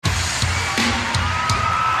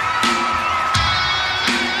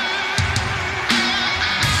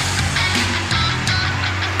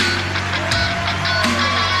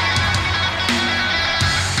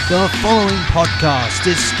The following podcast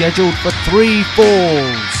is scheduled for 3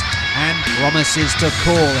 falls and promises to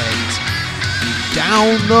call it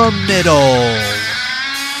Down the Middle.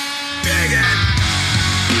 Dig it!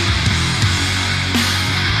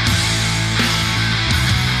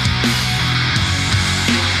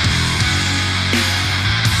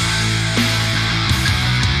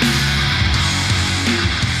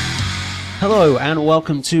 Hello and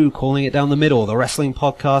welcome to Calling It Down the Middle, the wrestling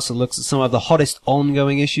podcast that looks at some of the hottest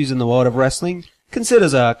ongoing issues in the world of wrestling,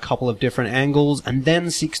 considers a couple of different angles, and then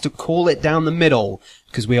seeks to call it down the middle,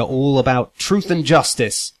 because we are all about truth and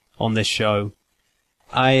justice on this show.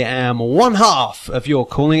 I am one half of your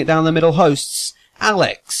Calling It Down the Middle hosts,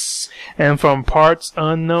 Alex. And from parts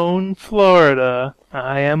unknown Florida,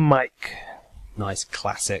 I am Mike. Nice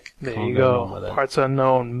classic. There Can't you go go. wrong with it. Parts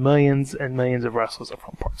unknown. Millions and millions of wrestlers are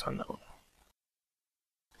from parts unknown.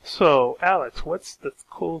 So, Alex, what's the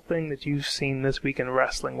cool thing that you've seen this week in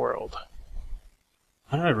wrestling world?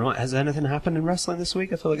 I don't know, right? Has anything happened in wrestling this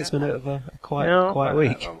week? I feel like it's been a quiet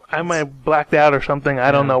week. I might have blacked out or something. I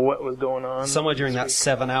don't know what was going on. Somewhere during that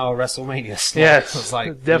 7-hour WrestleMania slot. Yes, It was like,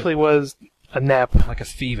 it definitely was a nap. like a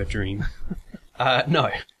fever dream. No.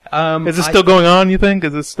 Is it still going on, you think?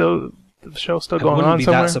 Is it still... The show's still going on I wouldn't be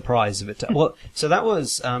somewhere? that surprised if it... Well, so that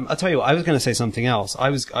was... I'll tell you what, I was going to say something else.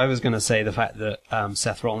 I was going to say the fact that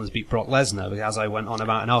Seth Rollins beat Brock Lesnar, because as I went on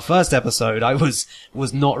about in our first episode, I was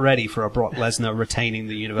not ready for a Brock Lesnar retaining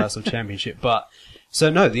the Universal Championship. But,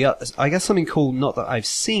 so no, I guess something cool, not that I've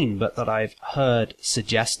seen, but that I've heard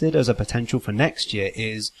suggested as a potential for next year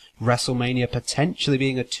is WrestleMania potentially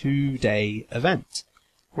being a 2-day event.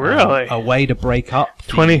 Really? A way to break up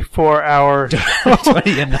 24 hours.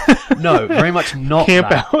 No, very much not Camp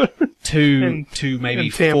that. out. Two maybe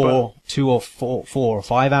in Tampa. 4 or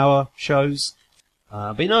 5 hour shows.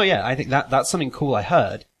 But no, yeah, I think that's something cool I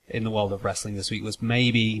heard in the world of wrestling this week was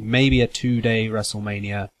maybe a 2-day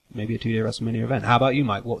WrestleMania event. How about you,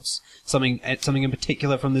 Mike? What's something in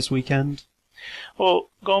particular from this weekend? Well,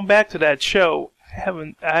 going back to that show,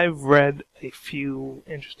 I've read a few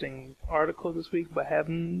interesting articles this week, but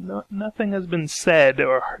nothing has been said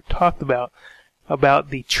or talked about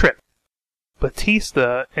the trip.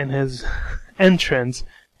 Batista, in his entrance,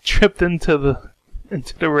 tripped into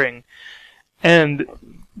the ring. And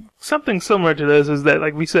something similar to this is that,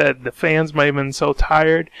 like we said, the fans might have been so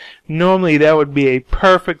tired. Normally that would be a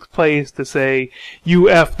perfect place to say, "You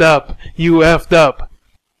effed up, you effed up."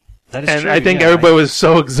 That is and true, I think yeah, everybody was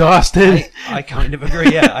so exhausted. I kind of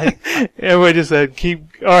agree, yeah. Everybody just said,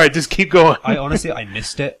 just keep going. I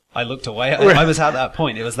missed it. I looked away. I was at that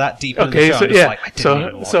point. It was that deep into the show. So, I'm just like, I didn't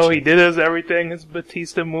even watch so it. he did his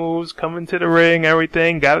Batista moves, coming to the ring,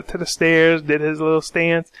 everything, got it to the stairs, did his little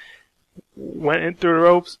stance, went in through the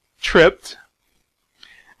ropes, tripped,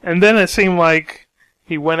 and then it seemed like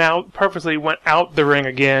he purposely went out the ring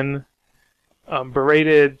again,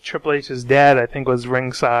 berated Triple H's dad, I think was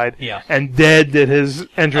ringside, and did his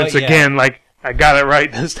entrance again, like, I got it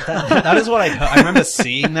right this time. That is what I heard. I remember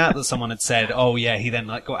seeing that someone had said, "Oh yeah, he then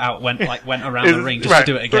went around the ring just to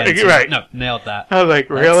do it again." So no, nailed that. I was like,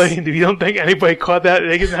 really? You don't think anybody caught that?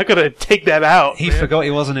 They're not gonna take that out. He forgot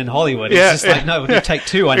he wasn't in Hollywood. He's just like, no, take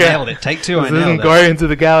two. I nailed it. Take two. I nailed it. This isn't Guardians of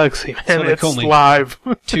the Galaxy, man. That's what they call me. Live.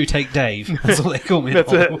 2-take Dave. That's what they call me in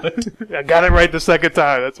Hollywood. It. I got it right the second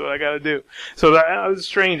time. That's what I got to do. So that was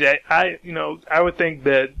strange. I would think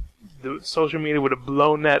that the social media would have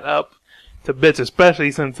blown that up to bits, especially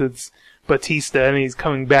since it's Batista and he's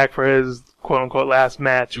coming back for his quote-unquote last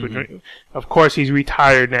match. Mm-hmm. Which, of course, he's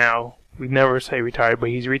retired now. We never say retired, but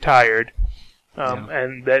he's retired.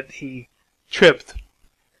 And that he tripped.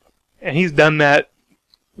 And he's done that,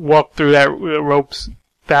 walked through that ropes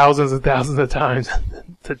thousands and thousands of times.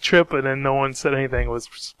 To trip and then no one said anything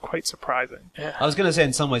was quite surprising. Yeah. I was going to say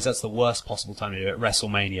in some ways that's the worst possible time to do it,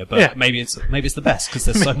 WrestleMania, but maybe it's the best because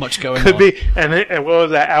there's so much going on. Could be, and what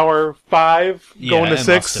was that, hour 5 going to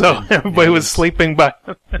 6? So everybody was sleeping by.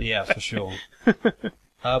 Yeah, for sure.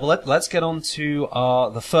 But let's get on to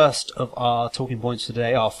the first of our talking points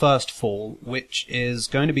today, our first fall, which is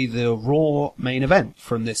going to be the Raw main event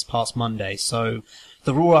from this past Monday. So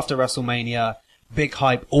the Raw after WrestleMania. Big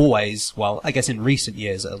hype always, well, I guess in recent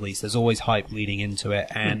years at least, there's always hype leading into it.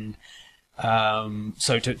 And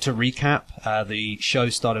so to recap, the show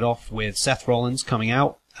started off with Seth Rollins coming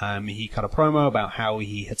out. He cut a promo about how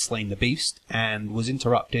he had slain the Beast and was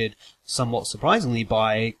interrupted, somewhat surprisingly,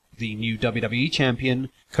 by the new WWE champion,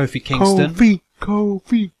 Kofi Kingston.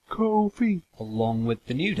 Kofi. Along with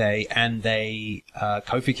the New Day. And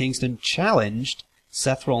Kofi Kingston challenged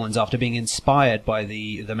Seth Rollins after being inspired by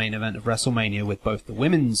the main event of WrestleMania with both the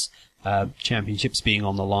women's championships being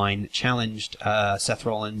on the line, challenged Seth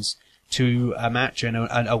Rollins to a match and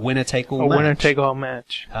a winner-take-all match. A winner-take-all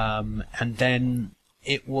match. And then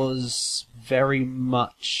it was very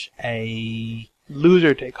much a...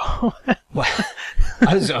 Loser-take-all. Well,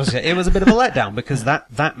 it was a bit of a letdown because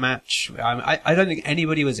that match, I don't think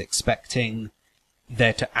anybody was expecting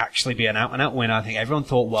there to actually be an out-and-out winner. I think everyone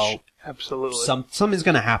thought, well, absolutely, something's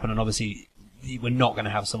going to happen, and obviously we're not going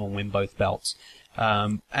to have someone win both belts.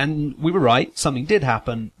 And we were right. Something did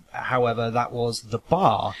happen. However, that was the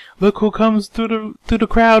Bar. Look who comes through the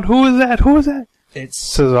crowd. Who is that? Who is that? It's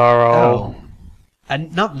Cesaro. Oh.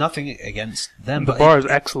 And nothing against them. The but Bar is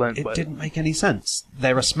excellent. It but didn't make any sense.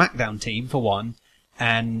 They're a SmackDown team, for one,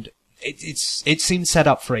 and it seemed set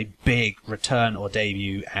up for a big return or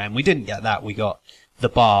debut, and we didn't get that. We got the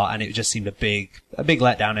Bar, and it just seemed a big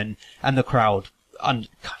letdown, and the crowd,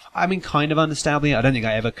 kind of understandably, I don't think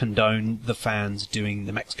I ever condone the fans doing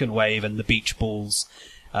the Mexican wave and the beach balls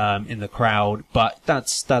in the crowd, but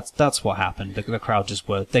that's what happened. The crowd just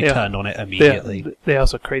turned on it immediately. They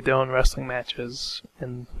also create their own wrestling matches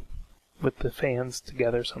and with the fans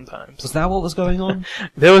together sometimes. Was that what was going on?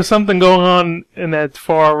 There was something going on in that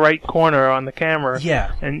far right corner on the camera.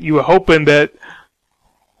 Yeah. And you were hoping that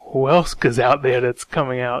who else is out there that's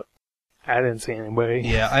coming out? I didn't see anybody.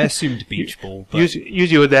 Yeah, I assumed beach ball. But...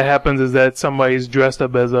 Usually what that happens is that somebody's dressed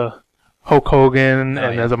up as a Hulk Hogan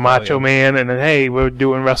as a Macho Man, and then, hey, we're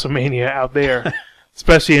doing WrestleMania out there.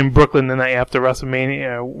 Especially in Brooklyn the night after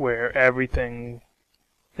WrestleMania, where everything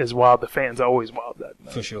is wild. The fans are always wild that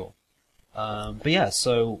night. For sure. But yeah,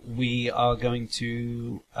 so we are going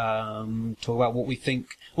to talk about what we think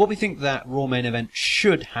that Raw main event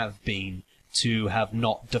should have been to have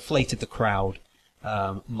not deflated the crowd,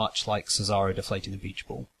 much like Cesaro deflating the beach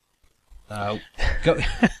ball.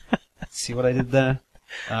 See what I did there?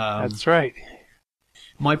 That's right.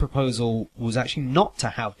 My proposal was actually not to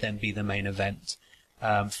have them be the main event.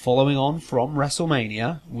 Following on from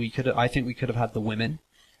WrestleMania, I think we could have had the women.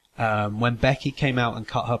 When Becky came out and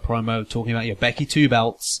cut her promo talking about Becky 2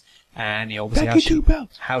 belts, and obviously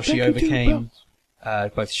how she overcame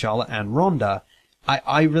both Charlotte and Ronda,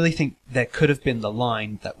 I really think there could have been the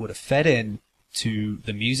line that would have fed in to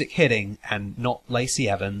the music hitting and not Lacey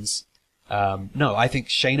Evans. No, I think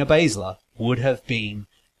Shayna Baszler would have been...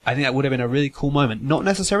 I think that would have been a really cool moment. Not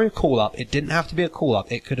necessarily a call-up. It didn't have to be a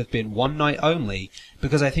call-up. It could have been one night only,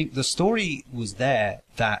 because I think the story was there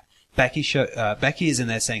that Becky is in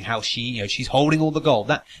there saying how she's holding all the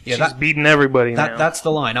gold. She's beating everybody now. That's the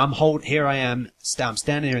line. I'm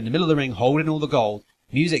standing here in the middle of the ring holding all the gold.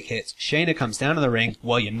 Music hits. Shayna comes down to the ring.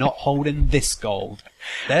 Well, you're not holding this gold.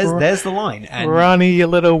 There's the line. And Ronnie, you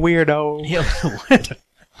little weirdo. You little weirdo.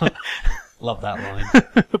 Love that line.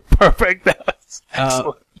 Perfect. That was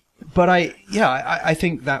excellent. But I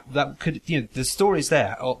think that could, the story's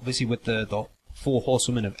there, obviously, with the four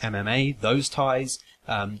horsewomen of MMA, those ties,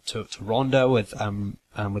 to Ronda with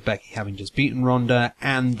Becky having just beaten Ronda,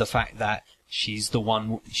 and the fact that she's the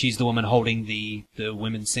woman holding the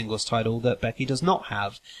women's singles title that Becky does not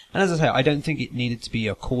have. And as I say, I don't think it needed to be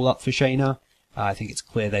a call up for Shayna. I think it's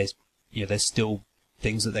clear there's still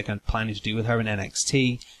things that they're planning to do with her in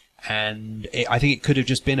NXT, and I think it could have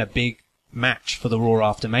just been a big match for the Raw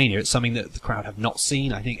after Mania. It's something that the crowd have not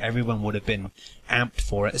seen. I think everyone would have been amped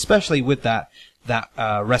for it, especially with that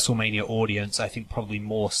WrestleMania audience. I think probably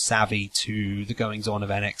more savvy to the goings on of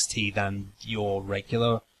NXT than your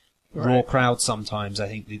regular Raw crowd. Sometimes I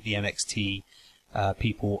think the NXT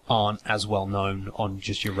people aren't as well known on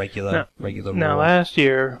just your regular Raw. Now last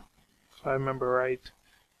year, if I remember right,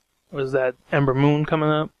 was that Ember Moon coming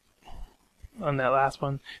up on that last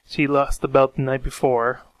one? She lost the belt the night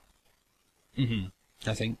before.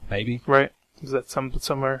 I think, maybe. Right? Is that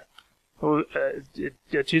somewhere? Well,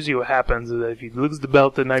 that's usually what happens, is that if you lose the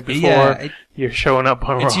belt the night before, you're showing up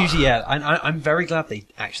on Raw. It's usually, I'm very glad they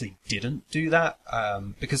actually didn't do that,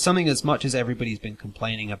 because something as much as everybody's been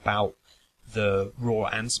complaining about the Raw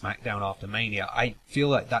and SmackDown after Mania, I feel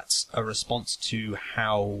like that's a response to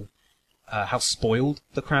how spoiled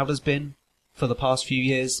the crowd has been for the past few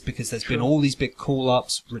years, because there's been all these big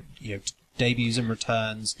call-ups, debuts and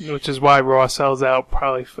returns. Which is why Raw sells out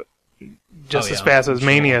probably just as fast as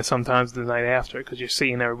Mania sometimes the night after, because you're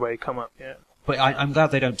seeing everybody come up. Yeah. But I'm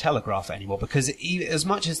glad they don't telegraph it anymore, because as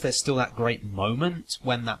much as there's still that great moment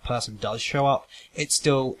when that person does show up, it's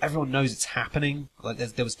still, everyone knows it's happening. Like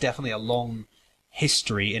there was definitely a long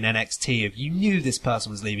history in NXT of, you knew this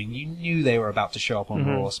person was leaving, you knew they were about to show up on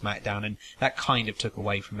Raw or SmackDown, and that kind of took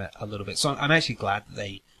away from it a little bit. So I'm actually glad that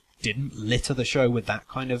they didn't litter the show with that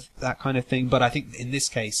kind of thing. But I think in this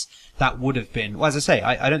case, that would have been, well, as I say,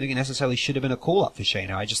 I don't think it necessarily should have been a call-up for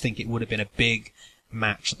Shayna. I just think it would have been a big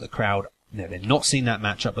match that the crowd, they've not seen that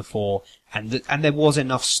matchup before, and there was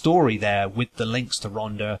enough story there with the links to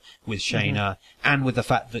Ronda, with Shayna, and with the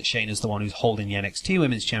fact that Shayna's the one who's holding the NXT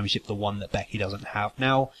Women's Championship, the one that Becky doesn't have.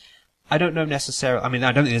 Now, I don't know necessarily, I mean,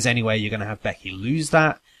 I don't think there's any way you're going to have Becky lose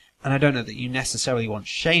that, and I don't know that you necessarily want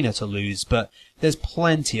Shayna to lose, but there's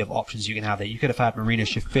plenty of options you can have there. You could have had Marina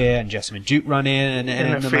Shafir and Jessamine Duke run in and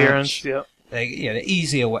end the match. Yep. The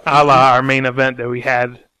easier way. A la our main event that we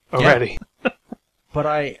had already. Yeah. But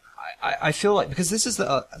I feel like, because this is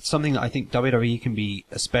something that I think WWE can be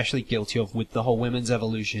especially guilty of with the whole women's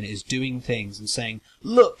evolution, is doing things and saying,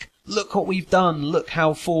 look what we've done, look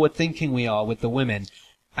how forward-thinking we are with the women.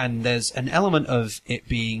 And there's an element of it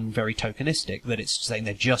being very tokenistic, that it's saying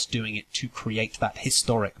they're just doing it to create that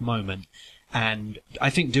historic moment. And I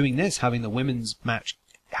think doing this, having the women's match,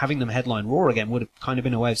 having them headline Raw again, would have kind of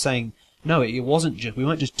been a way of saying, no, it wasn't just, we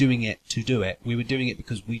weren't just doing it to do it. We were doing it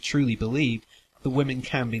because we truly believe the women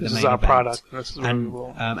can be the main event. This is our product. This is what we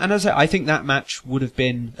will. And as I think that match would have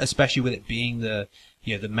been, especially with it being the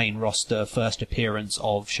main roster first appearance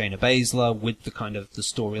of Shayna Baszler, with the kind of the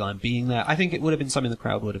storyline being there, I think it would have been something the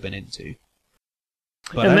crowd would have been into.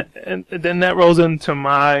 But and then that rolls into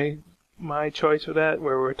my choice for that,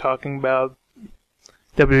 where we're talking about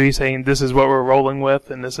WWE saying this is what we're rolling with,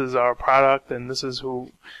 and this is our product, and this is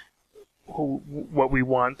what we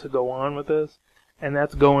want to go on with this. And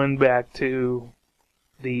that's going back to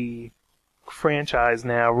the franchise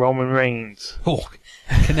now, Roman Reigns. Oh,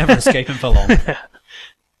 can never escape him for long.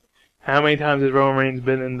 How many times has Roman Reigns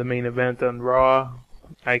been in the main event on Raw?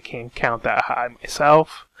 I can't count that high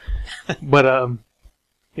myself. But,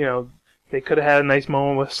 they could have had a nice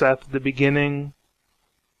moment with Seth at the beginning.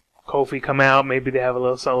 Kofi come out, maybe they have a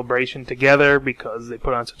little celebration together because they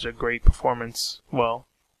put on such a great performance. Well,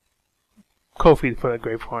 Kofi put a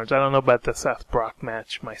great performance. I don't know about the Seth Brock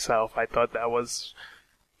match myself. I thought that was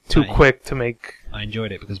too quick to make. I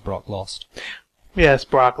enjoyed it because Brock lost. Yes,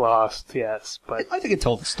 Brock lost, yes. But I think it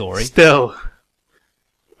told the story. Still.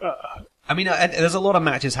 I mean, there's a lot of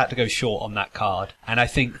matches had to go short on that card, and I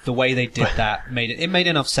think the way they did that made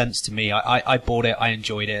enough sense to me. I bought it, I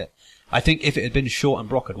enjoyed it. I think if it had been short and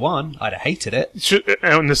Brock had won, I'd have hated it.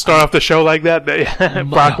 And to start off the show like that,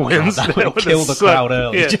 Brock wins. That would have killed the crowd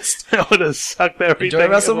early. Yeah, that would have sucked everything.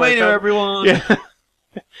 Enjoy WrestleMania, everyone! Yeah.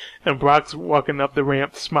 And Brock's walking up the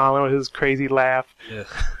ramp smiling with his crazy laugh. Ugh.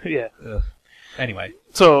 Yeah. Ugh. Anyway.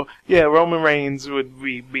 So, yeah, Roman Reigns would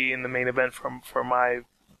be in the main event for my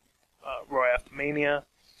Raw After Mania.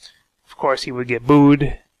 Of course, he would get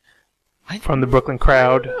booed from the Brooklyn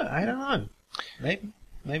crowd. I don't know.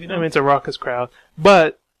 Maybe not. I mean, it's a raucous crowd.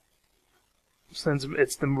 But since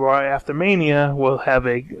it's the Raw After Mania, we'll have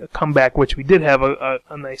a comeback, which we did have a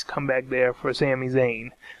nice comeback there for Sami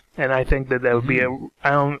Zayn. And I think that would be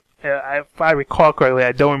if I recall correctly,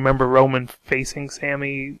 I don't remember Roman facing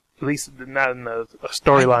Sami, at least not in the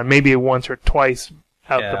storyline. Maybe once or twice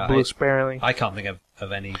out the blue sparingly. I can't think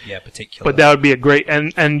of any particular. But that would be a great,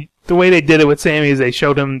 and the way they did it with Sami is they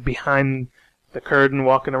showed him behind the curtain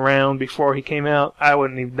walking around before he came out. I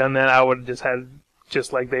wouldn't have done that. I would have just had,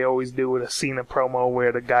 just like they always do with a Cena promo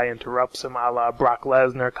where the guy interrupts him, a la Brock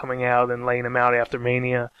Lesnar coming out and laying him out after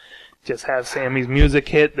Mania. Just have Sami's music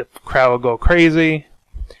hit, the crowd will go crazy.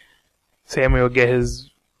 Sami will get his,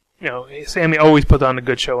 Sami always puts on a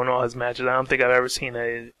good show in all his matches. I don't think I've ever seen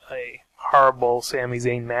a horrible Sami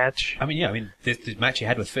Zayn match. The match he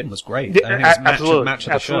had with Finn was great. Yeah, I think it was absolutely, match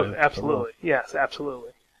of the show. Absolutely, yes,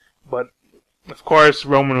 absolutely. But of course,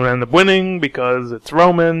 Roman would end up winning because it's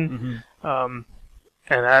Roman. Mm-hmm.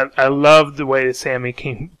 And I loved the way that Sami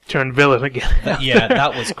turned villain again.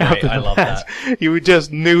 That was great. I love that. You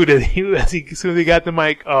just knew that as soon as he got the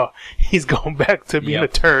mic, he's going back to being a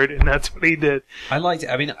turd, and that's what he did. I liked it.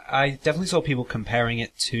 I mean, I definitely saw people comparing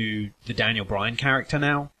it to the Daniel Bryan character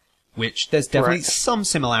now, which there's definitely some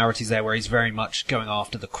similarities there where he's very much going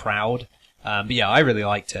after the crowd. But yeah, I really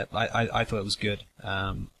liked it. I thought it was good.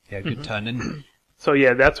 Good turn in. So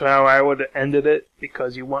yeah, that's how I would have ended it,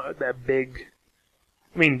 because you want that big.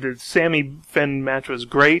 I mean, the Sami Finn match was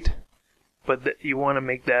great, but you want to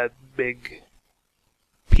make that big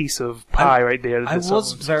piece of pie right there. I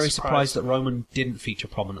was very surprised that Roman didn't feature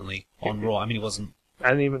prominently on Raw. I mean, he wasn't. I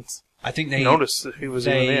didn't even. I think they noticed that he was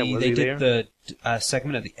even there. Was they he did there? the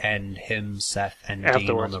segment at the end, him, Seth, and Dean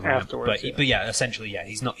on the ramp. But yeah, essentially,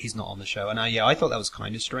 he's not on the show. And I thought that was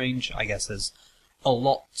kind of strange. I guess there's a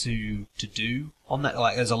lot to do on that.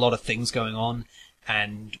 Like, there's a lot of things going on.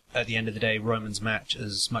 And at the end of the day, Roman's match,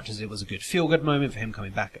 as much as it was a good feel-good moment for him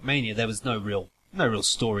coming back at Mania, there was no real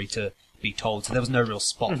story to be told. So there was no real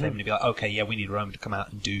spot for him to be like, okay, yeah, we need Roman to come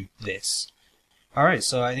out and do this. All right,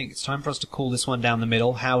 so I think it's time for us to call this one down the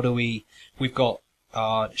middle. We've got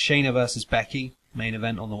Shayna versus Becky, main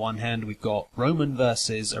event on the one hand. We've got Roman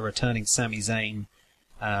versus a returning Sami Zayn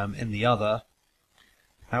in the other.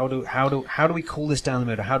 How do we call this down the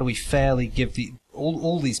middle? How do we fairly give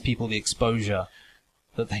all these people the exposure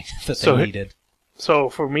that they needed? So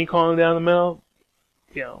for me calling down the middle,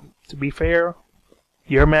 to be fair,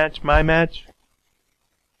 your match, my match,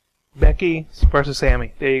 Becky versus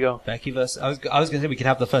Sammy. There you go. Becky versus... I was going to say we could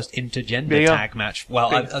have the first intergender tag match.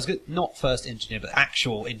 Well, I was good, not first intergender, but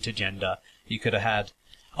actual intergender. You could have had...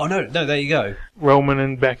 Oh, no, there you go. Roman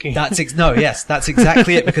and Becky. That's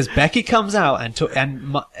exactly it, because Becky comes out and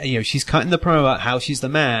she's cutting the promo about how she's the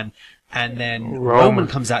man, and then Roman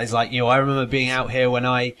comes out. He's like, I remember being out here when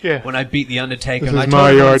I beat the Undertaker, and I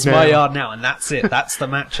told him it's my yard now, and that's it. That's the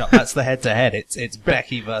matchup. That's the head-to-head. It's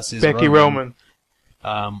Becky versus Roman.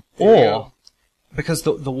 Or because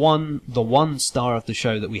the one star of the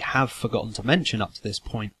show that we have forgotten to mention up to this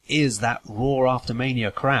point is that Raw After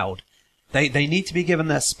Mania crowd. They need to be given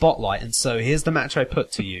their spotlight, and so here's the match I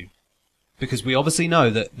put to you. Because we obviously know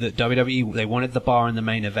that WWE, they wanted the bar in the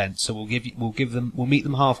main event, so we'll meet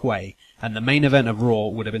them halfway, and the main event of Raw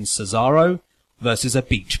would have been Cesaro versus a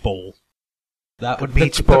beach ball. The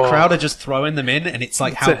crowd are just throwing them in, and it's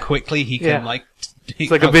like how quickly he can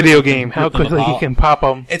it's like a video game. How quickly he can pop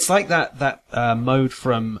them. It's like that mode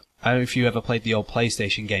from, I don't know if you ever played the old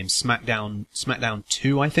PlayStation game, SmackDown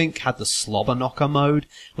 2, I think, had the slobber knocker mode,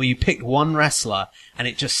 where you picked one wrestler, and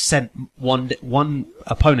it just sent one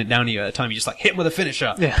opponent down to you at a time. You just hit him with a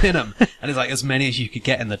finisher, pin him, and it's as many as you could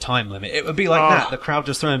get in the time limit. It would be like that. The crowd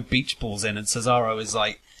just throwing beach balls in, and Cesaro is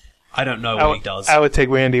like, I don't know what he does. I would take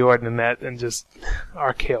Randy Orton in that and just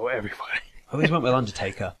RKO everybody. I always went with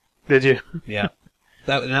Undertaker. Did you? Yeah.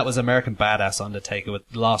 That was American Badass Undertaker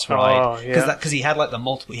with Last Ride. Because he had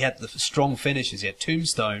he had the strong finishes. He had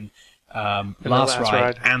Tombstone, Last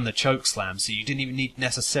Ride, and the Choke Slam. So you didn't even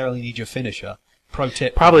necessarily need your finisher. Pro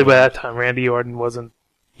tip. Probably by that time, Randy Orton wasn't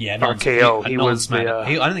RKO. He was I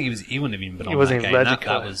don't think he wouldn't have even been on that game.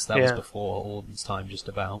 That was before Orton's time, just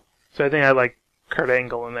about. So I think I like Kurt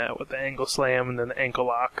Angle in that with the Angle Slam and then the Ankle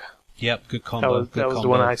Lock. Yep, good combo. That was the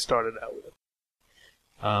one I started out with.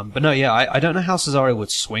 But no, I don't know how Cesaro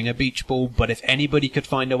would swing a beach ball, but if anybody could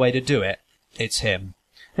find a way to do it, it's him.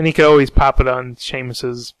 And he could always pop it on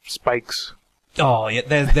Sheamus's spikes. Oh, yeah,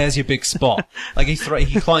 there's your big spot. He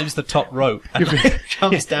climbs the top rope and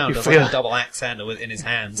comes down, does a double axe handle in his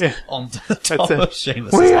hands onto the top of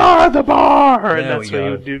Sheamus. We are the bar! And that's what he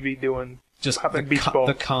would be doing. Just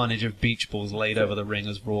the carnage of beach balls laid over the ring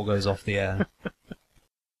as Raw goes off the air.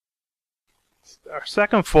 Our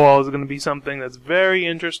second fall is going to be something that's very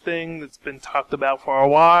interesting, that's been talked about for a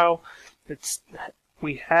while.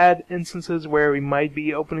 We had instances where we might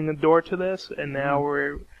be opening a door to this, and now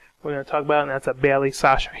we're going to talk about it, and that's a Bayley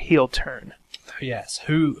Sasha heel turn. Yes,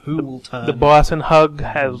 who will turn? The Boss and Hug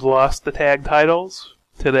has lost the tag titles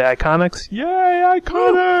to the Iconics. Yay,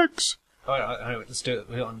 Iconics! All right, let's do it.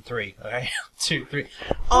 We're on 3. Okay, 2, 3.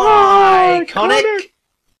 Iconic!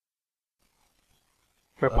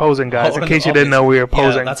 We're posing, guys. In case you didn't know, we were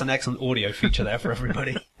posing. Yeah, that's an excellent audio feature there for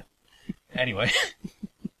everybody. Anyway.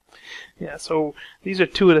 Yeah, so these are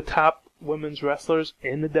two of the top women's wrestlers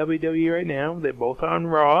in the WWE right now. They both are on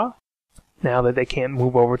Raw. Now that they can't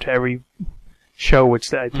move over to every show,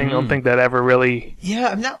 which I don't think that ever really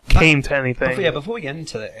came to anything. Before we get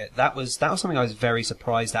into it, that was something I was very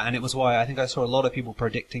surprised at, and it was why I think I saw a lot of people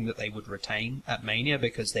predicting that they would retain at Mania,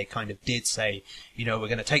 because they kind of did say, we're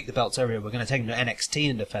going to take the belts everywhere, we're going to take them to NXT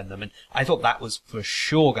and defend them, and I thought that was for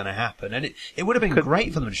sure going to happen, and it would have been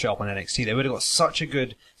great for them to show up on NXT. They would have got such a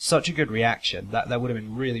good reaction. That would have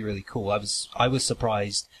been really, really cool. I was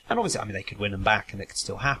surprised, and obviously, they could win them back, and it could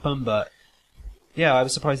still happen, but yeah, I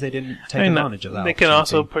was surprised they didn't take advantage of that. They can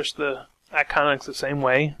also push the Iconics the same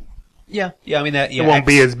way. Yeah. It won't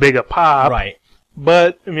be as big a pop. Right.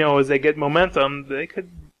 But, as they get momentum, they could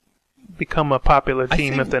become a popular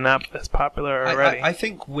team if they're not as popular already. I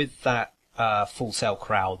think with that Full Sail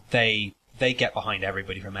crowd, they get behind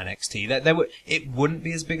everybody from NXT. It wouldn't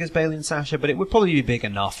be as big as Bayley and Sasha, but it would probably be big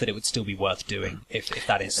enough that it would still be worth doing if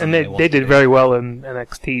that is something and they did very well in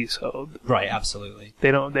NXT, so right, absolutely.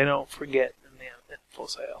 They don't forget in Full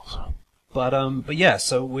Sail. So. But yeah,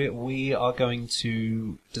 so we are going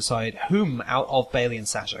to decide whom out of Bayley and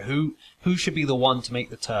Sasha, who should be the one to make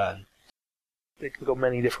the turn. They could go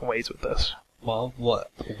many different ways with this. Well,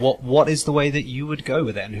 what is the way that you would go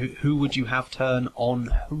with it, and who would you have turn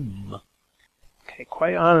on whom? Okay,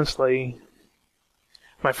 quite honestly,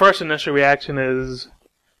 my first initial reaction is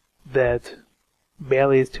that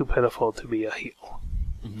Bayley is too pitiful to be a heel.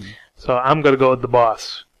 Mm-hmm. So I'm going to go with the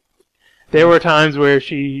boss. There were times where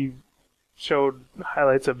she showed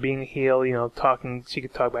highlights of being a heel, talking. She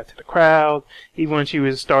could talk back to the crowd. Even when she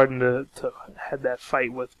was starting to have that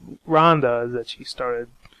fight with Ronda, that she started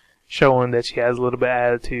showing that she has a little bit of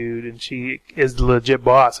attitude and she is the legit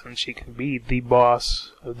boss and she can be the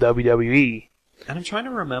boss of WWE. And I'm trying to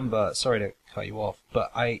remember, sorry to cut you off,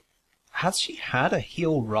 but has she had a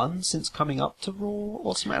heel run since coming up to Raw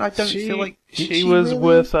or SmackDown? I don't feel like she was really?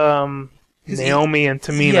 With Naomi and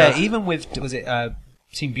Tamina. Yeah, even with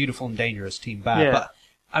Team Beautiful and Dangerous, Team Bad. Yeah. But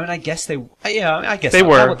I mean, I guess they. Yeah, I guess they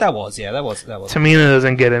were. That was. Tamina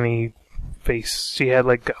doesn't get any face. She had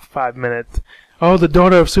like a 5-minute. Oh, the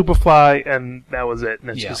daughter of Superfly, and that was it. And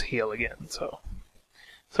then she's heel again.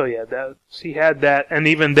 So yeah, she had that, and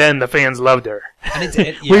even then the fans loved her.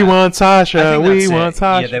 And we want Sasha. We want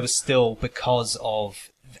Sasha. Yeah, there was still, because of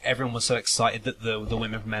everyone was so excited that the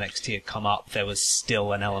women from NXT had come up. There was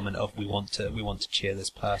still an element of we want to cheer this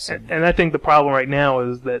person. And I think the problem right now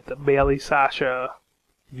is that the Bayley Sasha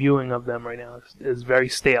viewing of them right now is very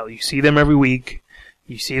stale. You see them every week.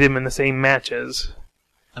 You see them in the same matches.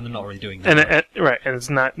 And they're not really doing that. And it's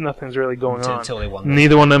nothing's really going on. Until they won.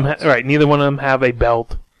 Neither one of them have a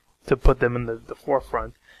belt to put them in the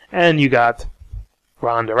forefront. And you got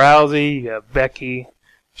Ronda Rousey, you got Becky,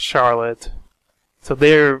 Charlotte. So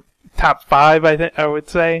they're top 5, I would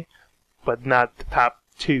say, but not the top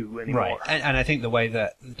 2 anymore. Right. And I think the way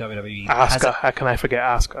that WWE Asuka, how can I forget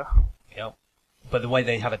Asuka? Yep. But the way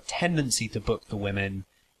they have a tendency to book the women,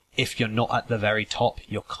 if you're not at the very top,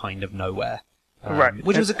 you're kind of nowhere. Right.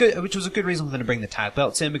 Which was a good reason for them to bring the tag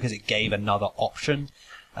belts in, because it gave another option.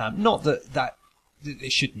 Not that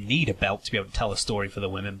it should need a belt to be able to tell a story for the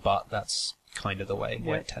women, but that's kind of the way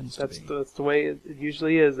it tends to be. That's the way it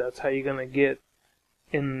usually is. That's how you're going to get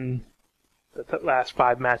in the last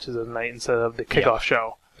 5 matches of the night instead of the kickoff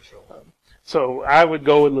show. For sure. So I would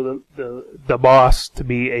go with the boss to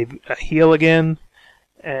be a heel again,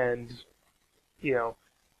 and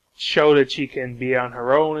show that she can be on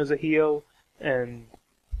her own as a heel, and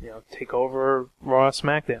take over Raw,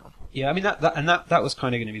 SmackDown. Yeah, I mean that was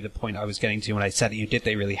kind of going to be the point I was getting to when I said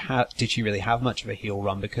did she really have much of a heel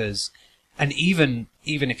run? Because, and even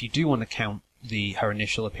if you do want to count her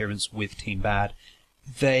initial appearance with Team Bad,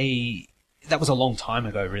 that was a long time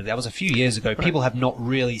ago, really. That was a few years ago. Right. People have not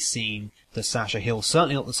really seen the Sasha Hill,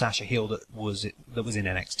 certainly not the Sasha Hill that was in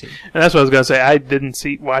NXT. And that's what I was going to say. I didn't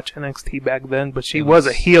watch NXT back then, but she was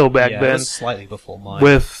a heel back then. It was slightly before mine.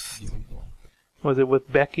 Was it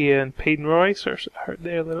with Becky and Peyton Royce, or she had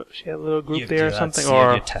a little group there or something?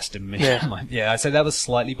 You're testing me. Yeah, I said that was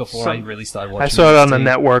slightly before I really started watching. I saw it on the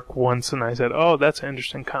network once, and I said, "Oh, that's an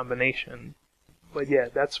interesting combination." But yeah,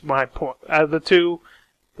 that's my point. Out of the two,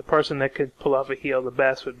 the person that could pull off a heel the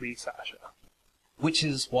best would be Sasha. Which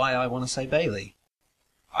is why I want to say Bayley.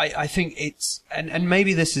 I think it's, and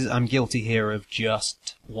maybe I'm guilty here of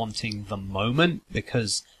just wanting the moment,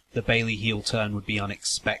 because the Bayley heel turn would be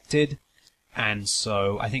unexpected. And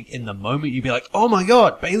so I think in the moment you'd be like, oh my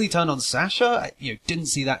god, Bayley turned on Sasha? Didn't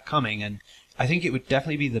see that coming. And I think it would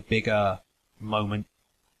definitely be the bigger moment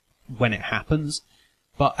when it happens.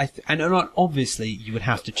 But and obviously you would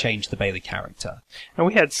have to change the Bayley character. And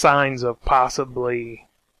we had signs of possibly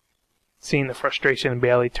seeing the frustration in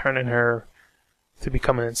Bayley, turning her to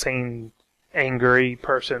become an insane, angry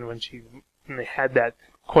person when they had that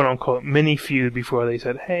quote unquote mini feud before they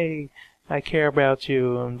said, hey, I care about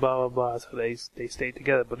you, and blah, blah, blah. So they stayed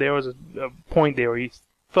together. But there was a point there where you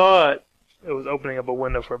thought it was opening up a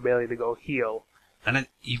window for Bayley to go heel. And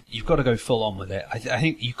you've got to go full on with it. I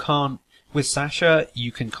think you can't, with Sasha,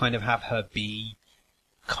 you can kind of have her be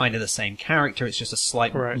kind of the same character. It's just a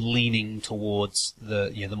slight leaning towards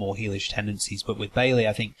the more heelish tendencies. But with Bayley,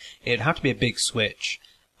 I think it'd have to be a big switch.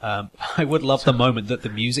 I would love the moment that the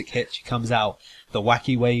music hits. She comes out, the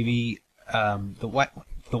wacky wavy, the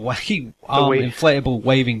wacky inflatable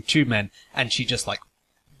waving tube men, and she just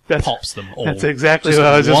pops them all. That's exactly what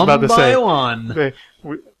I was just about to say. One by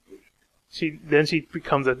one. She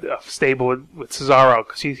becomes a stable with Cesaro,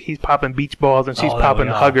 because he's popping beach balls and she's popping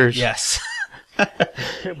huggers. Yes.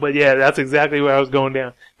 But yeah, that's exactly where I was going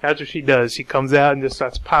down. That's what she does. She comes out and just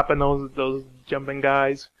starts popping those jumping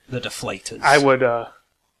guys. The deflators. I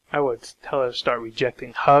would tell her to start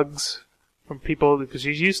rejecting hugs, from people, because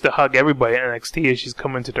she used to hug everybody at NXT as she's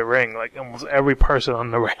coming to the ring. Like, almost every person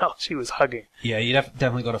on the route she was hugging. Yeah, you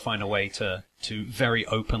definitely got to find a way to very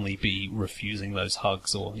openly be refusing those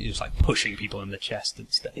hugs, or you're just like pushing people in the chest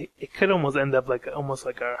instead. It could almost end up like almost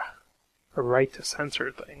like a right to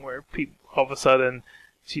censor thing, where people all of a sudden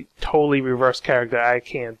she totally reversed character. I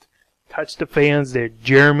can't touch the fans. They're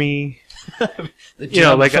germy.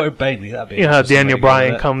 Like Bailey, that'd be how Daniel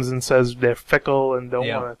Bryan comes and says they're fickle and don't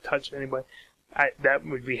want to touch anybody. That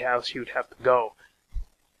would be how she would have to go.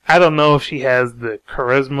 I don't know if she has the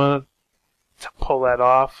charisma to pull that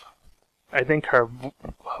off. I think her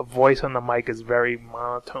voice on the mic is very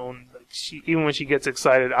monotone. Like even when she gets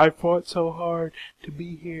excited, I fought so hard to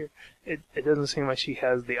be here. It doesn't seem like she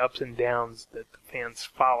has the ups and downs that the fans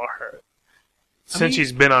follow her since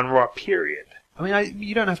she's been on Raw, period. I mean,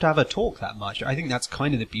 you don't have to have her talk that much. I think that's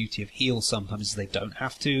kind of the beauty of heels sometimes, is they don't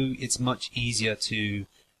have to. It's much easier to...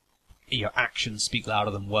 Your actions speak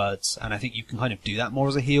louder than words, and I think you can kind of do that more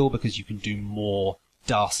as a heel because you can do more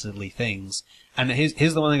dastardly things. And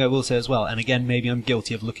here's the one thing I will say as well, and again, maybe I'm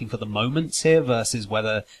guilty of looking for the moments here versus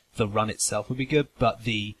whether the run itself would be good, but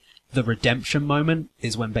the redemption moment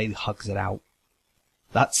is when Bayley hugs it out.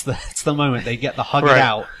 That's the moment they get the hug it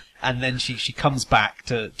out, and then she comes back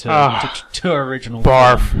to her original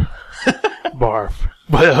barf. Barf.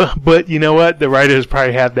 But you know what? The writers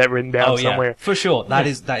probably have that written down somewhere. Yeah, for sure. That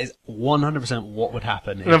is 100% what would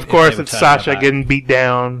happen. And of course, it's Sasha getting beat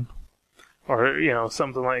down, or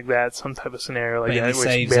something like that, some type of scenario like Bayley that.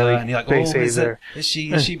 Saves her, and you're like, is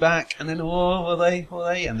she back? And then will they?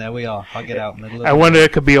 And there we are. Hug it out. Middle of I wonder if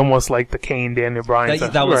it could be almost like the Kane Daniel Bryan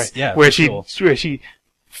stuff. That was where she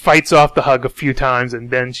fights off the hug a few times and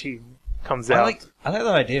then she comes out. I like that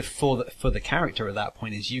idea for the character at that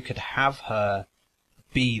point. Is you could have her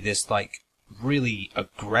be this like really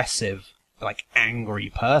aggressive, like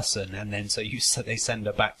angry person, and then they send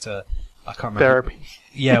her back to, I can't remember. Therapy.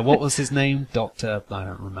 Yeah, what was his name? Doctor, I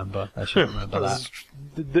don't remember. I should remember that.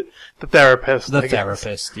 The therapist. The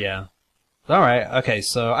therapist, yeah. Alright, okay,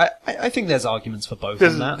 so I think there's arguments for both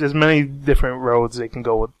of that. There's many different roads they can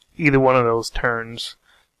go with either one of those turns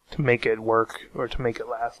to make it work or to make it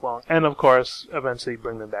last long. And of course, eventually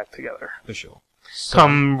bring them back together. For sure. So,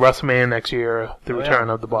 come WrestleMania next year, the return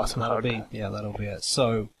of the Boston Hug. That'll be it.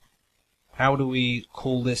 So, how do we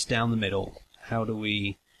call this down the middle? How do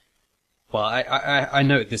we... Well, I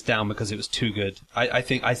noted this down because it was too good. I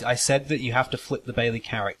think I said that you have to flip the Bayley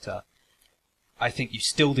character. I think you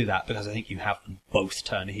still do that because I think you have them both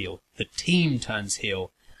turn heel. The team turns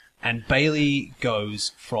heel. And Bayley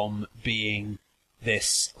goes from being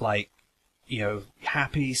this, like,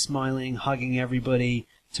 happy, smiling, hugging everybody,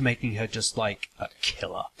 to making her just like a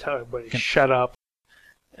killer. Tell everybody shut up.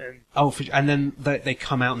 And then they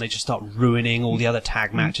come out and they just start ruining all the other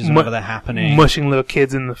tag matches whenever they're happening. Mushing little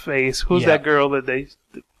kids in the face. Who's that girl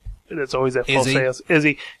that's always at full sales?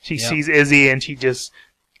 Izzy. She sees Izzy and she just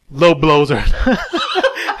low blows her.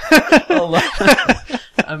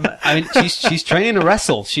 I mean, she's training to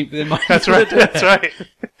wrestle. That's right. That's right.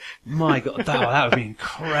 My God, that would be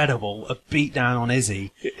incredible. A beatdown on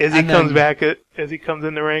Izzy. Izzy comes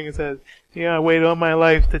in the ring and says, "Yeah, I waited all my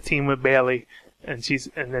life to team with Bayley," and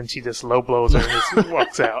then she just low blows her and just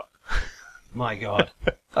walks out. My God,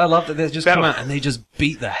 I love that they just come out and they just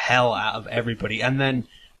beat the hell out of everybody. And then,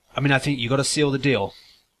 I mean, I think you got to seal the deal.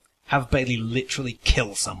 Have Bayley literally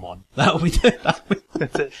kill someone. That'll be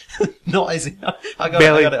That's it. Not Izzy. I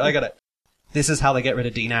got it. This is how they get rid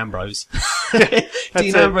of Dean Ambrose.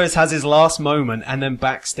 Dean Ambrose has his last moment, and then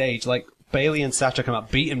backstage, like, Bayley and Sasha come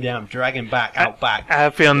up, beat him down, drag him back, out back. I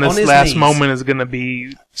have a feeling this last moment is going to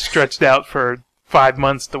be stretched out for 5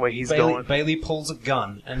 months the way he's going. Bayley pulls a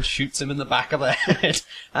gun and shoots him in the back of the head,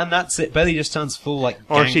 and that's it. Bayley just turns full, like,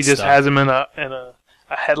 gangster. Or she just has him in a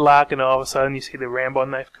headlock, and all of a sudden you see the Rambo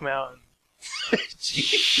knife come out. And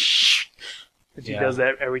she does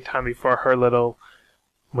that every time before her little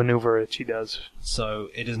maneuver that she does. So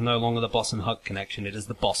it is no longer the Boss and Hug connection, it is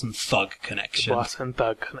the Boss and Thug connection. The Boss and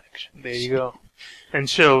Thug connection. There you go. And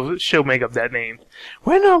she'll make up that name.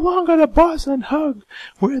 We're no longer the Boss and Hug.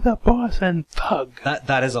 We're the Boss and Thug.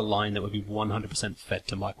 That is a line that would be 100% fed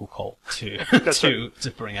to Michael Cole to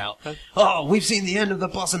bring out. Oh, we've seen the end of the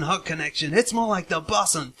Boss and Hug connection. It's more like the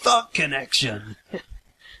Boss and Thug connection.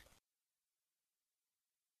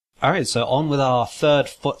 All right, so on with our third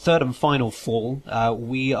and final fall.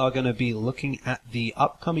 We are going to be looking at the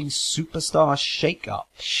upcoming Superstar Shake-Up.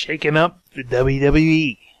 Shaking up the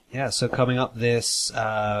WWE. Yeah, so coming up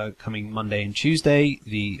coming Monday and Tuesday,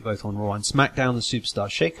 both on Raw and SmackDown, the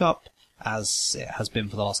Superstar Shake-Up, as it has been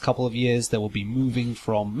for the last couple of years. There will be movements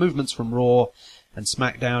from Raw and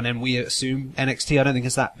SmackDown, and we assume NXT. I don't think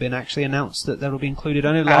has that been actually announced that that'll be included.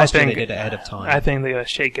 I know last year they did it ahead of time. I think they're going to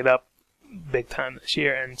shake it up big time this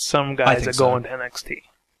year, and some guys are going to NXT.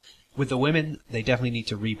 With the women, they definitely need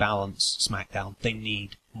to rebalance SmackDown. They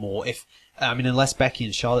need more. Unless Becky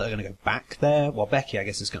and Charlotte are going to go back there. Well, Becky, I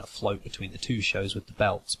guess, is going to float between the two shows with the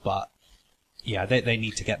belts, but yeah, they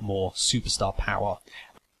need to get more superstar power.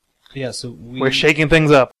 Yeah, so we're shaking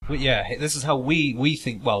things up. This is how we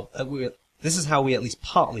think. Well, this is how we at least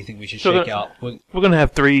partly think we should shake it up. We're going to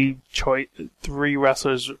have three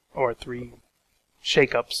wrestlers or three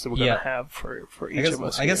shake-ups that we're going to have for each of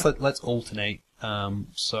us. I guess let's alternate.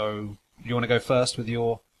 So you want to go first with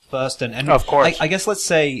your first, and of course. I guess let's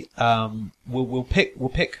say we'll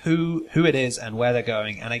pick who it is and where they're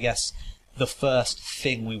going, and I guess the first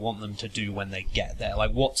thing we want them to do when they get there.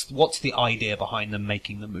 Like what's the idea behind them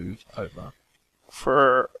making the move over?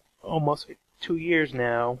 For almost 2 years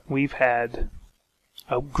now, we've had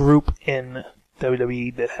a group in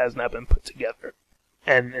WWE that has not been put together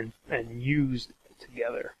and used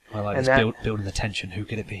together. I like this building the tension. Who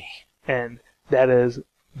could it be? And that is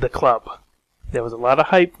the Club. There was a lot of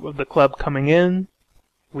hype of the Club coming in.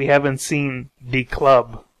 We haven't seen the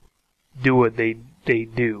Club do what they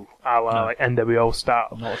do, a la like NWO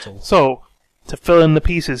style. Not at all. So, to fill in the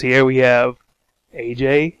pieces here, we have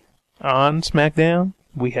AJ on SmackDown.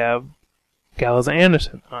 We have Gallows and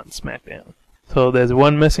Anderson on SmackDown. So there's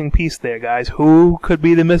one missing piece there, guys. Who could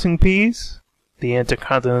be the missing piece? The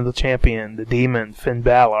Intercontinental Champion, the Demon, Finn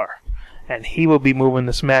Balor. And he will be moving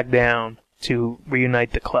to SmackDown to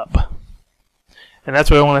reunite the Club. And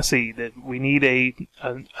that's what I want to see. That we need a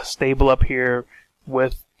stable up here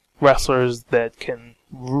with wrestlers that can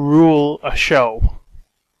rule a show.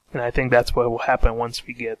 And I think that's what will happen once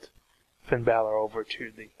we get Finn Balor over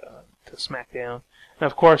to SmackDown. And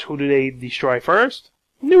of course, who do they destroy first?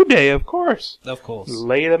 New Day, of course. Of course.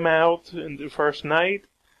 Lay them out in the first night,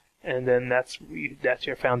 and then that's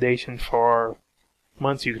your foundation for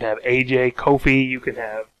months. You can have AJ, Kofi, you can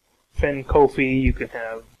have Finn, Kofi, you can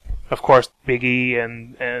have, of course, Big E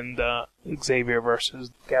and Xavier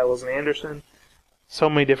versus Gallows and Anderson. So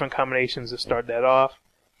many different combinations to start that off.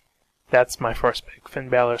 That's my first pick, Finn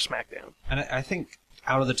Balor, SmackDown. And I think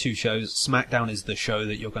out of the two shows, SmackDown is the show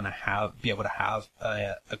that you're going to be able to have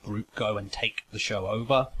a group go and take the show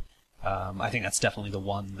over. I think that's definitely the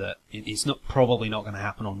one that it's probably not going to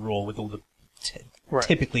happen on Raw with all the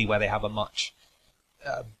typically where they have a much.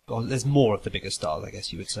 There's more of the bigger stars, I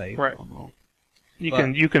guess you would say, on Raw.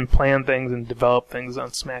 You can plan things and develop things on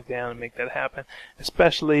SmackDown and make that happen,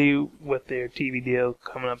 especially with their TV deal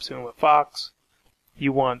coming up soon with Fox.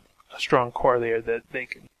 You want a strong core there that they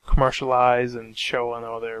can commercialize and show on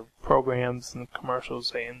all their programs and commercials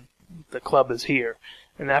saying the Club is here.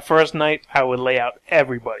 And that first night, I would lay out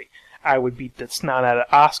everybody. I would beat the snot out of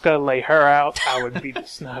Asuka, lay her out. I would beat the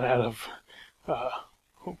snot out of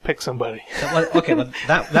pick somebody. Okay, but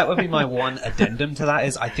that would be my one addendum to that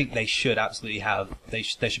is I think they should absolutely have there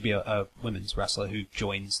should be a women's wrestler who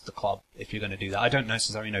joins the Club if you're going to do that. I don't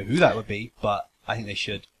necessarily know who that would be, but I think they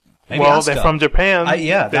should. Maybe Asuka. They're from Japan.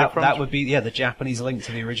 That would be the Japanese link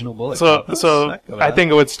to the original Bullet Club. So I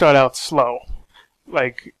think it would start out slow.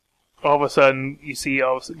 Like, all of a sudden, you see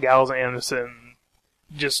Gallows and Anderson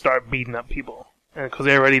just start beating up people. Because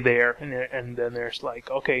they're already there. And then there's like,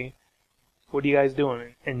 okay, what are you guys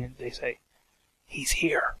doing? And they say, he's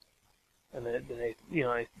here. And then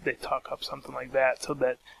they talk up something like that. So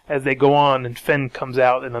that as they go on and Finn comes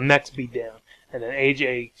out in the next beatdown. And then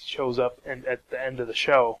AJ shows up at the end of the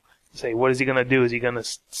show. Say, what is he going to do? Is he going to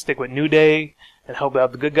stick with New Day and help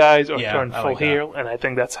out the good guys or turn full heel? And I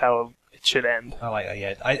think that's how it should end. I like that,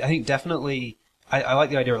 yeah. I think definitely, I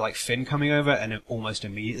like the idea of like Finn coming over and almost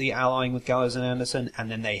immediately allying with Gallows and Anderson, and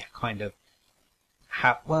then they kind of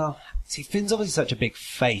Finn's obviously such a big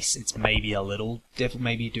face, it's maybe a little different.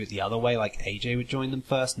 Maybe you do it the other way, like AJ would join them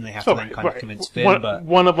first, and they have to then kind of convince Finn. But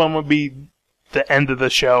one of them would be the end of the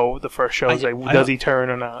show, the first show, does he turn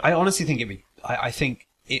or not? I honestly think I think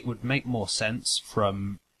it would make more sense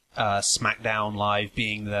from SmackDown Live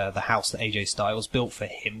being the house that AJ Styles built for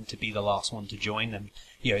him to be the last one to join. And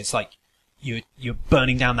it's like you're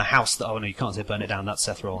burning down the house that. Oh no, you can't say burn it down. That's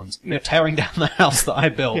Seth Rollins. You're tearing down the house that I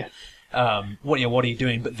built. Yeah. What are you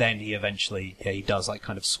doing? But then he eventually he does like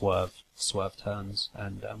kind of swerve turns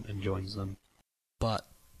and joins them. But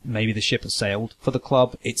maybe the ship has sailed for the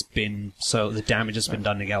Club. It's been the damage has been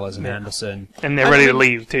done to Gallows and Anderson, and they're ready to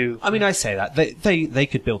leave too. I mean, I say that they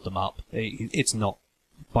could build them up. It's not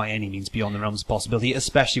by any means beyond the realms of possibility,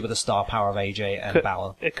 especially with the star power of AJ and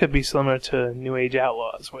Balor. It could be similar to New Age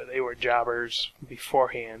Outlaws, where they were jobbers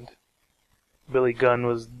beforehand. Billy Gunn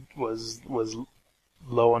was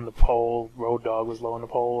low on the poll. Road Dogg was low on the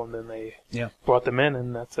poll, and then they brought them in,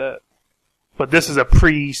 and that's it. But this is a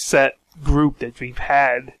preset group that we've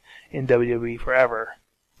had in WWE forever.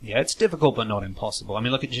 Yeah, it's difficult but not impossible. I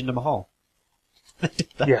mean, look at Jinder Mahal.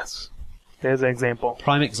 Yes. There's an example.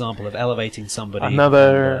 Prime example of elevating somebody.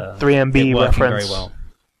 Another 3MB reference. Very well.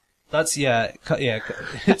 That's,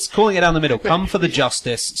 it's calling it down the middle. Come for the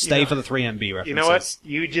justice, stay for the 3MB references. You know what?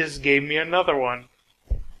 You just gave me another one.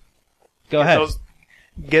 Go ahead.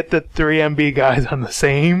 Get the 3MB guys on the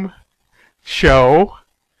same show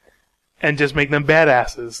and just make them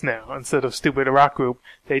badasses now. Instead of stupid rock group,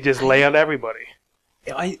 they just lay out everybody.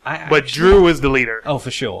 But Drew is the leader. Oh,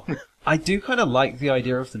 for sure. I do kind of like the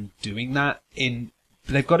idea of them doing that.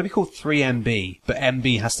 They've got to be called 3MB, but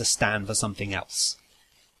MB has to stand for something else.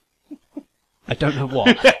 I don't know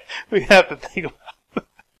what. We have to think about it.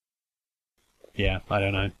 Yeah, I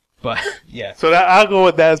don't know. But, yeah. So I'll go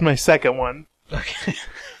with that as my second one. Okay.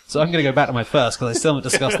 So I'm going to go back to my first, because I still haven't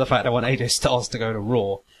discussed the fact I want AJ Styles to go to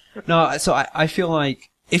Raw. No, so I feel like,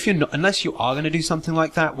 if you're not, unless you are going to do something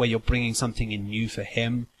like that, where you're bringing something in new for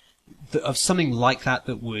him, of something like that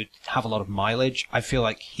would have a lot of mileage, I feel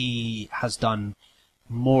like he has done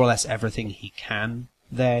more or less everything he can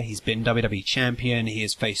there. He's been WWE champion. He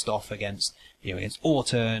has faced off against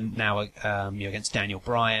Orton, now against Daniel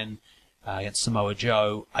Bryan, against Samoa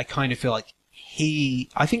Joe. I kind of feel like he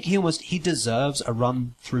deserves a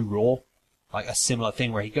run through Raw, like a similar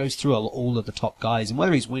thing where he goes through all of the top guys, and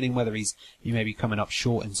whether he's winning, whether he's maybe coming up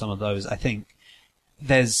short in some of those, I think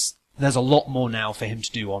there's a lot more now for him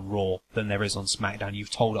to do on Raw than there is on SmackDown.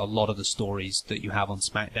 You've told a lot of the stories that you have on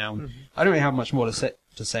SmackDown. Mm-hmm. I don't really have much more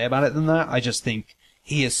to say about it than that. I just think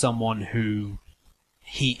he is someone who,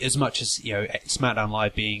 as much as, SmackDown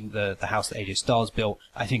Live being the house that AJ Styles built,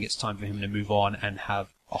 I think it's time for him to move on and have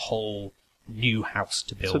a whole new house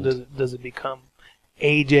to build. So does it become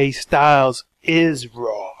AJ Styles is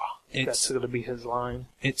Raw? That's going to be his line.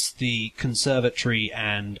 It's the conservatory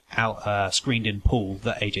and screened-in pool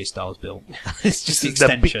that AJ Styles built. It's just the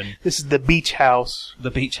extension. This is the beach house. The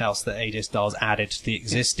beach house that AJ Styles added to the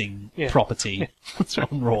existing property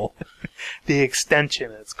on Raw. The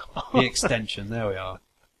extension, it's called. The extension, there we are.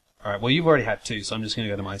 All right, well, you've already had two, so I'm just going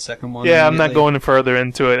to go to my second one. Yeah, I'm not going further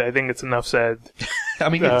into it. I think it's enough said. I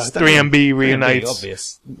mean, 3MB reunites 3MB,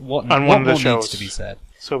 obvious. What on one of the more shows needs to be said?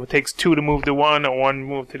 So if it takes two to move to one or one to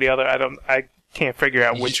move to the other, I can't figure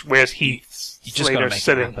out where's Heath Slater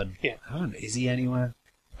sitting. It happen. Yeah. I don't know, is he anywhere?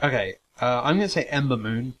 Okay, I'm going to say Ember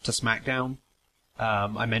Moon to SmackDown.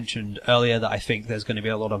 I mentioned earlier that I think there's going to be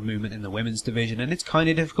a lot of movement in the women's division, and it's kind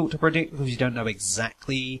of difficult to predict because you don't know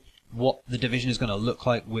exactly what the division is going to look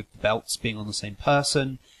like with belts being on the same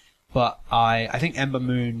person. But I think Ember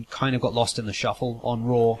Moon kind of got lost in the shuffle on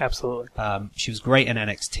Raw. Absolutely. She was great in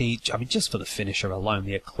NXT. I mean, just for the finisher alone,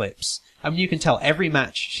 the Eclipse. I mean, you can tell every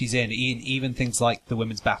match she's in, even things like the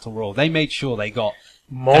Women's Battle Royal, they made sure they got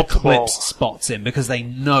multiple Eclipse spots in because they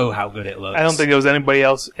know how good it looks. I don't think there was anybody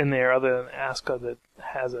else in there other than Asuka that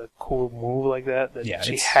has a cool move like that.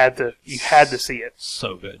 You had to see it.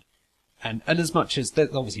 So good. And as much as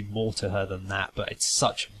there's obviously more to her than that, but it's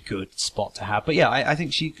such a good spot to have. But yeah, I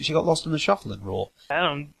think she got lost in the shuffle in Raw. I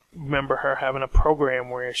don't remember her having a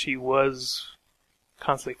program where she was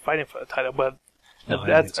constantly fighting for the title. But if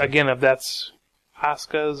that's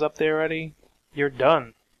Asuka's up there already, you're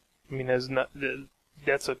done. I mean,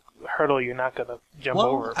 that's a hurdle you're not going to jump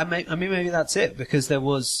over. I mean, maybe that's it, because that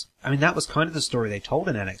was kind of the story they told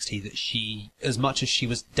in NXT, that she, as much as she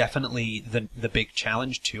was definitely the big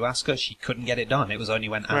challenge to Asuka, she couldn't get it done. It was only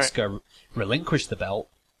when Asuka relinquished the belt,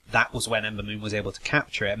 that was when Ember Moon was able to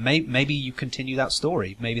capture it. Maybe you continue that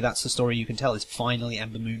story. Maybe that's the story you can tell, is finally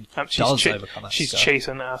Ember Moon does overcome Asuka. She's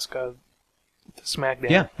chasing Asuka to SmackDown.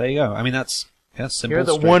 Yeah, there you go. I mean, that's simple. You're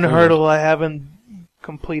the one hurdle I haven't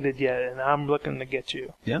completed yet, and I'm looking to get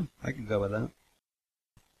you. Yeah, I can go with that.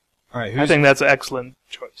 All right, I think that's an excellent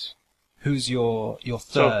choice. Who's your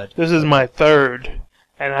third? So this is my third,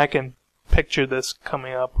 and I can picture this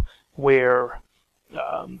coming up where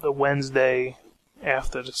the Wednesday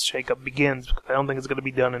after the shakeup begins, because I don't think it's going to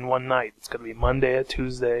be done in one night. It's going to be Monday or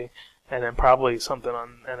Tuesday, and then probably something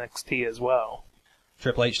on NXT as well.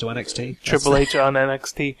 Triple H to NXT? Triple H on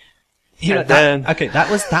NXT.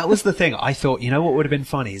 That was the thing. I thought, what would have been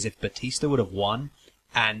funny is if Batista would have won,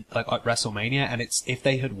 and like at WrestleMania, and if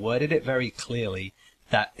they had worded it very clearly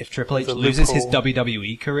that if Triple H loses, his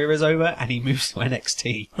WWE career is over and he moves to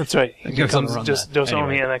NXT. That's right. And goes on a run just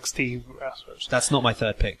only NXT wrestlers. That's not my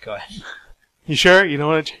third pick. Go ahead. You sure? You know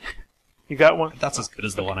what? You got one? That's as good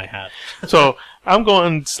as the one I had. So I'm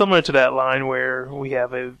going similar to that line where we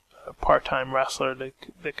have a a part-time wrestler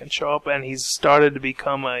that can show up, and he's started to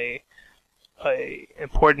become a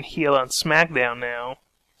important heel on SmackDown now.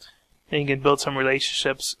 And you can build some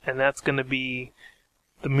relationships, and that's going to be,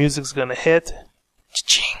 the music's going to hit.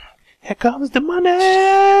 Cha-ching! Here comes the money!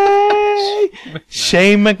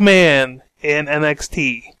 Shane McMahon in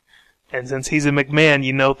NXT. And since he's a McMahon,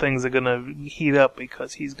 you know things are going to heat up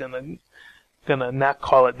because he's going to not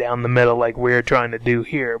call it down the middle like we're trying to do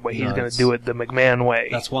here, but he's going to do it the McMahon way.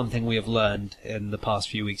 That's one thing we have learned in the past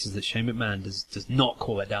few weeks is that Shane McMahon does not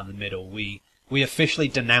call it down the middle. We officially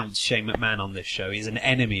denounce Shane McMahon on this show. He's an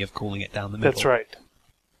enemy of calling it down the middle. That's right.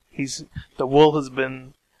 The wool has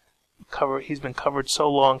been covered. He's been covered so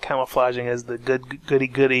long, camouflaging as the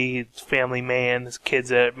goody family man. His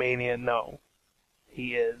kids at Mania. No,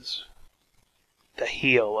 he is the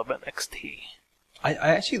heel of NXT. I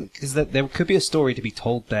actually, because there could be a story to be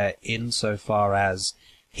told there insofar as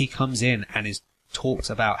he comes in and talks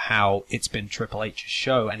about how it's been Triple H's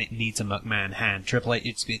show and it needs a McMahon hand. Triple H,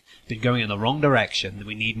 it's been going in the wrong direction.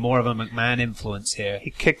 We need more of a McMahon influence here.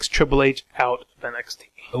 He kicks Triple H out of NXT.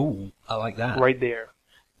 Ooh, I like that. Right there.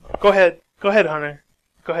 Go ahead, Hunter.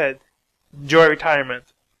 Go ahead. Enjoy retirement.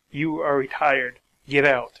 You are retired. Get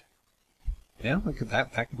out. Yeah,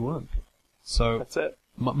 that could work. So that's it.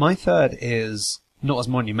 My third is not as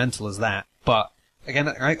monumental as that, but again,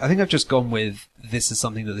 I think I've just gone with this is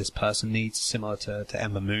something that this person needs, similar to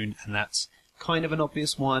Ember Moon, and that's kind of an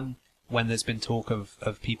obvious one. When there's been talk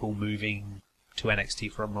of people moving to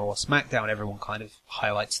NXT from Raw or SmackDown, everyone kind of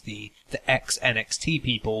highlights the ex-NXT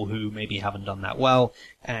people who maybe haven't done that well,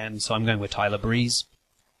 and so I'm going with Tyler Breeze.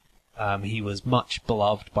 He was much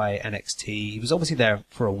beloved by NXT. He was obviously there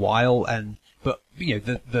for a while, but you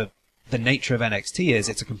know the nature of NXT is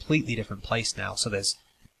it's a completely different place now. So there's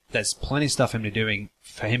plenty of stuff for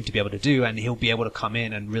him to be able to do, and he'll be able to come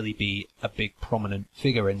in and really be a big prominent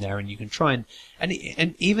figure in there. And you can try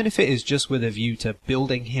and even if it is just with a view to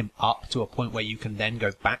building him up to a point where you can then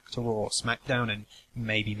go back to Raw or SmackDown and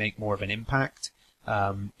maybe make more of an impact.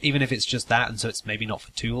 Even if it's just that, and so it's maybe not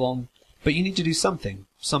for too long. But you need to do something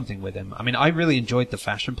with him. I mean, I really enjoyed the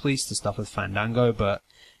Fashion Police, the stuff with Fandango, but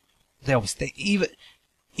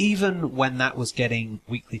even when that was getting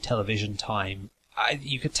weekly television time,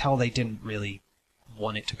 you could tell they didn't really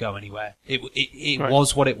want it to go ananywhere. It right.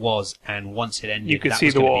 was what it was, and once it ended, you could that see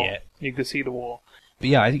was the going wall. to be it. You could see the wall. But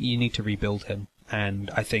yeah, I think you need to rebuild him, and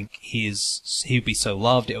I think he'd be so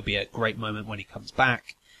loved. It'll be a great moment when he comes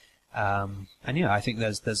back. And yeah, I think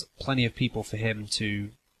there's plenty of people for him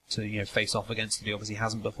to face off against that he obviously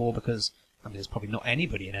hasn't before, because I mean, there's probably not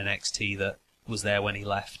anybody in NXT that was there when he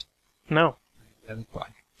left. No. I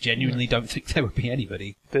genuinely don't think there would be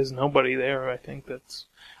anybody. There's nobody there, I think that's...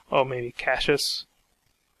 Oh, maybe Cassius?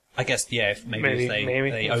 I guess, yeah, if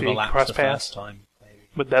they overlapped the first time. Maybe.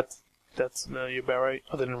 But that's you're about right.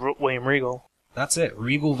 Other than William Regal. That's it.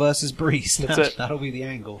 Regal versus Breeze. That's it. That'll be the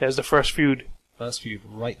angle. There's the first feud. First feud,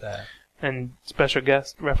 right there. And special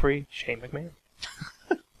guest referee, Shane McMahon.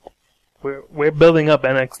 We're building up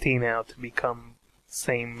NXT now to become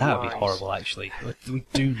same That would lines. be horrible, actually. We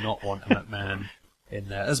do not want a McMahon in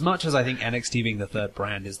there. As much as I think NXT being the third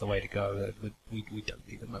brand is the way to go, we don't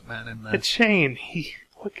need a McMahon in there. It's Shane.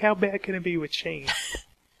 How bad can it be with Shane?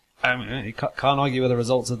 I mean, you can't argue with the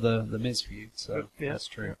results of the Miz feud, so yeah. That's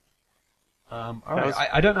true. All right.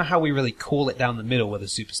 I don't know how we really call it down the middle with a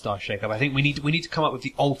superstar shakeup. I think we need to come up with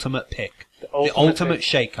the ultimate pick. The ultimate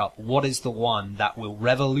shakeup. What is the one that will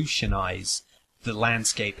revolutionize the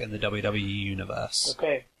landscape in the WWE universe?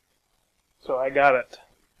 Okay. So I got it.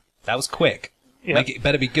 That was quick. Yep. It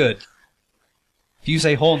better be good. If you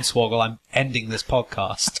say Hornswoggle, I'm ending this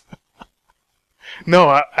podcast. No,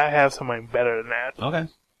 I have something better than that. Okay.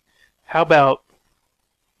 How about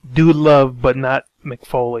Dude Love, but not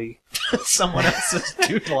McFoley? Someone else's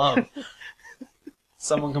Dude Love.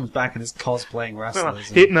 Someone comes back and is cosplaying wrestlers.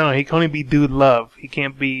 He can only be Dude Love. He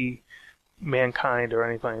can't be Mankind or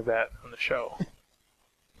anything like that on the show.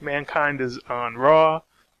 Mankind is on Raw.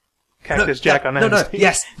 Cactus Jack on NXT. No,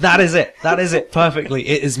 yes, that is it. That is it perfectly.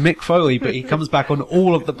 It is Mick Foley, but he comes back on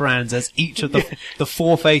all of the brands as each of the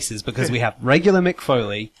four faces, because we have regular Mick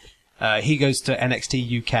Foley. He goes to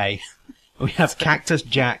NXT UK. We have Cactus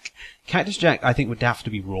Jack. Cactus Jack, I think, would have to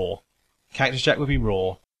be Raw. Cactus Jack would be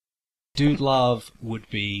Raw. Dude Love would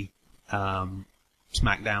be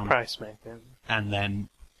SmackDown. Probably SmackDown. And then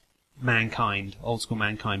Mankind, old school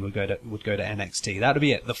Mankind, would go to NXT. That would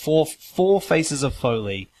be it. The four faces of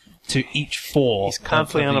Foley to each four. He's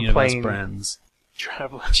constantly of on the a plane brands.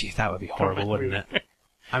 Traveling. Gee, that would be horrible, wouldn't it?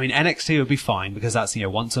 I mean, NXT would be fine because that's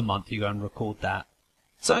once a month you go and record that.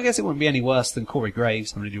 So I guess it wouldn't be any worse than Corey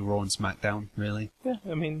Graves having to do Raw and SmackDown, really. Yeah,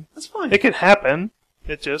 I mean, That's fine. it can happen.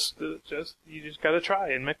 It just you just gotta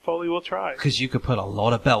try, and Mick Foley will try. Because you could put a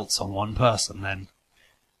lot of belts on one person then.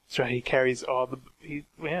 That's right. He carries all the.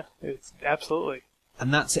 It's absolutely.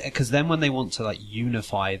 And that's it, because then when they want to, like,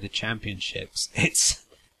 unify the championships, it's...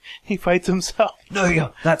 He fights himself. No, yeah,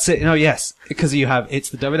 that's it. No, yes. Because it's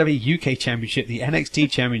the WWE UK Championship, the NXT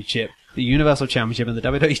Championship, the Universal Championship, and the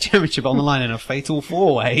WWE Championship on the line in a fatal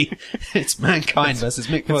four-way. It's Mankind versus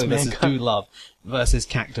Mick Foley versus Mankind. Dude Love versus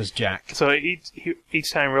Cactus Jack. So each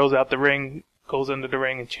time he rolls out the ring, goes into the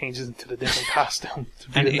ring, and changes into the different costume.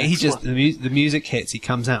 And the music hits, he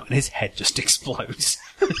comes out, and his head just explodes.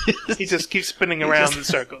 He just keeps spinning around in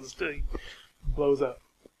circles until he blows up.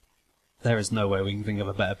 There is no way we can think of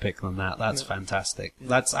a better pick than that. That's fantastic.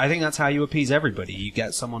 I think that's how you appease everybody. You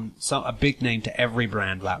get a big name to every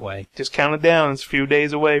brand that way. Just count it down. It's a few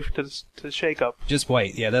days away to the shake-up. Just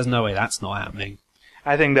wait. Yeah, there's no way that's not happening.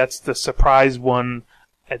 I think that's the surprise one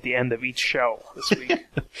at the end of each show this week.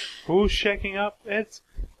 Who's shaking up? It's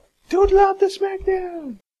Dude Love the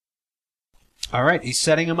SmackDown! Alright, he's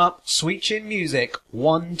setting him up. Sweet Chin Music.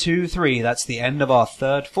 1, 2, 3. That's the end of our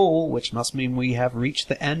third fall, which must mean we have reached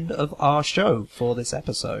the end of our show for this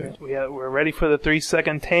episode. We're ready for the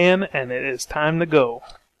 3-second tan, and it is time to go.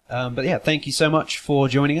 But yeah, thank you so much for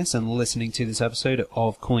joining us and listening to this episode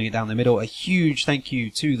of Calling It Down the Middle. A huge thank you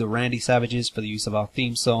to the Randy Savages for the use of our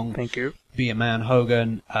theme song. Thank you. Be a Man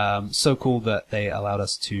Hogan. So cool that they allowed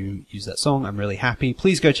us to use that song. I'm really happy.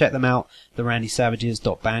 Please go check them out.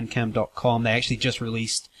 therandysavages.bandcamp.com. They actually just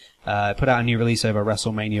released, put out a new release over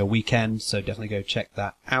WrestleMania weekend, so definitely go check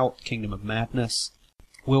that out. Kingdom of Madness.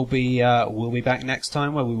 We'll be back next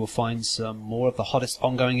time where we will find some more of the hottest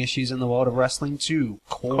ongoing issues in the world of wrestling to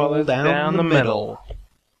call it down the middle.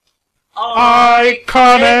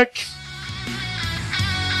 Iconic!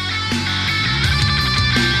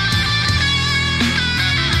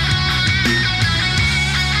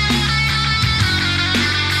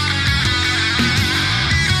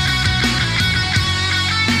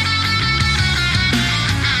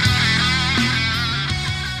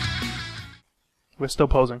 We're still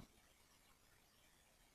posing.